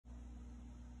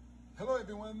Hello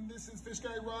everyone, this is Fish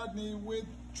Guy Rodney with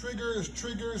Triggers.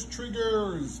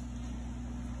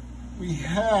 We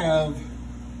have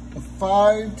a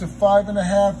 5 to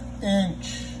 5.5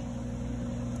 inch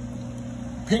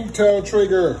pink tail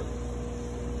trigger.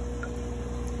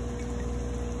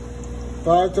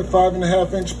 5 to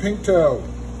 5.5 inch pink tail.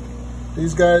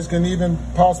 These guys can even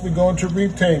possibly go into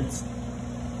reef tanks.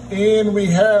 And we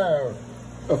have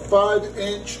a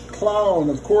 5-inch clown.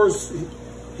 Of course,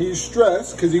 he's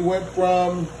stressed because he went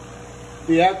from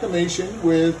the acclimation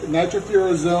with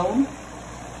nitrofurazone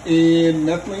and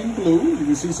methylene blue. You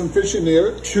can see some fish in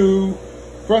there, to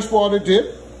freshwater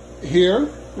dip here,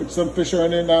 which some fish are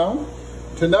in there now,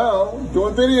 to now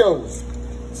doing videos.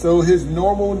 So his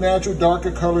normal natural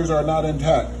darker colors are not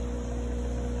intact.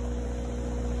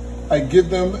 I give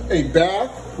them a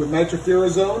bath with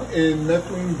nitrofurazone and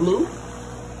methylene blue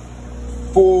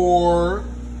for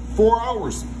 4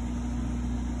 hours.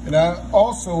 And I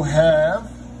also have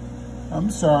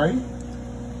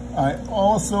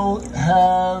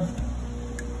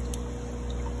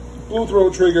blue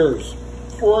throat triggers,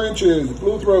 4 inches,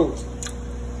 blue throats.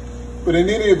 But in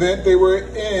any event, they were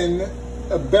in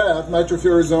a bath,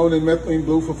 nitrofurazone and methylene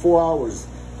blue for 4 hours.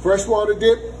 Freshwater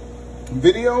dip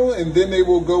video, and then they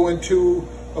will go into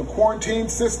a quarantine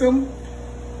system.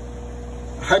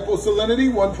 Hyposalinity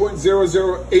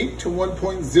 1.008 to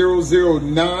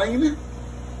 1.009.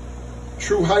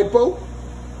 True hypo.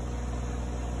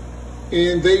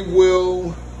 And they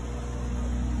will,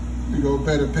 let me go a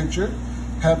better picture,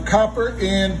 have copper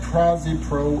and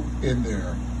PraziPro in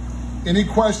there. Any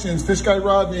questions? Fish Guy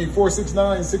Rodney,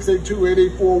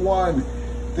 469-682-8841.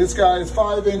 This guy is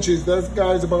 5 inches. That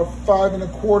guy is about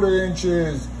 5.25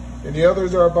 inches. And the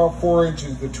others are about 4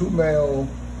 inches. The two male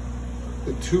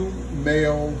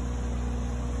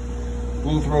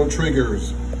blue throat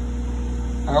triggers.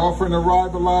 I offer an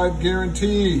arrive alive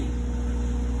guarantee.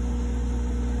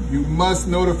 You must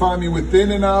notify me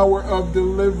within an hour of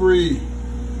delivery.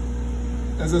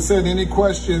 As I said, any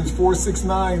questions,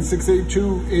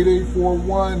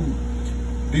 469-682-8841.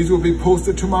 These will be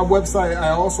posted to my website. I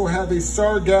also have a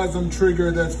sargassum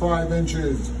trigger that's 5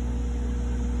 inches.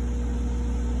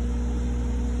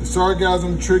 The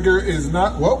sargassum trigger is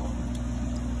not, well,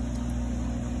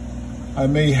 I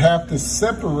may have to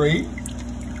separate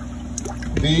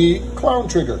the clown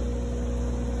trigger.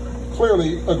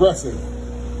 Clearly aggressive.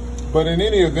 But in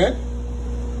any event,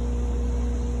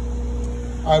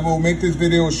 I will make this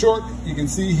video short. You can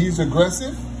see he's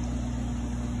aggressive.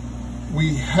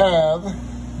 We have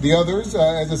the others.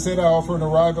 As I said, I offer an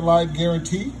arrive alive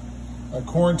guarantee. I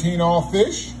quarantine all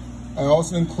fish. I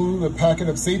also include a packet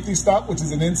of safety stock, which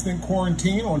is an instant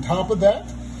quarantine on top of that.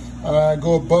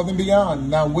 Go above and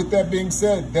beyond. Now, with that being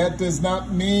said, that does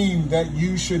not mean that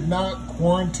you should not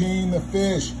quarantine the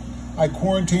fish. I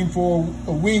quarantine for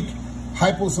a week.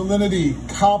 Hyposalinity,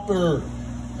 copper,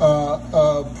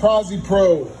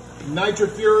 PraziPro,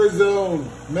 nitrofurazone,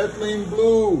 methylene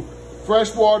blue,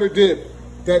 freshwater dip.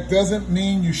 That doesn't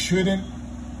mean you shouldn't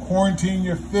quarantine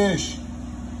your fish.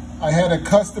 I had a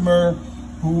customer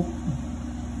who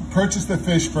purchased the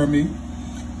fish from me,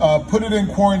 put it in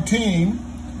quarantine.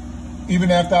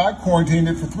 Even after I quarantined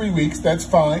it for 3 weeks, that's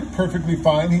fine, perfectly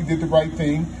fine. He did the right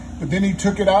thing. But then he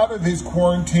took it out of his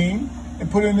quarantine and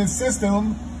put it in his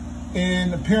system,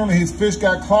 and apparently his fish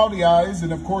got cloudy eyes,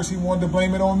 and of course he wanted to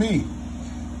blame it on me.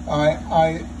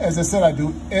 As I said, I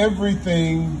do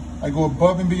everything. I go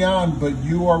above and beyond, but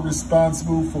you are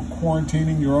responsible for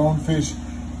quarantining your own fish,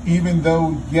 even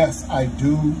though, yes, I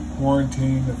do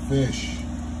quarantine the fish.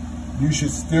 You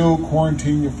should still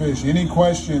quarantine your fish. Any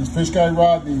questions? Fish Guy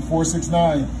Rodney,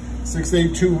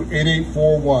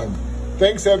 469-682-8841.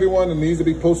 Thanks, everyone, and these will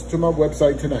be posted to my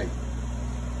website tonight.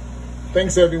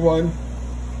 Thanks, everyone.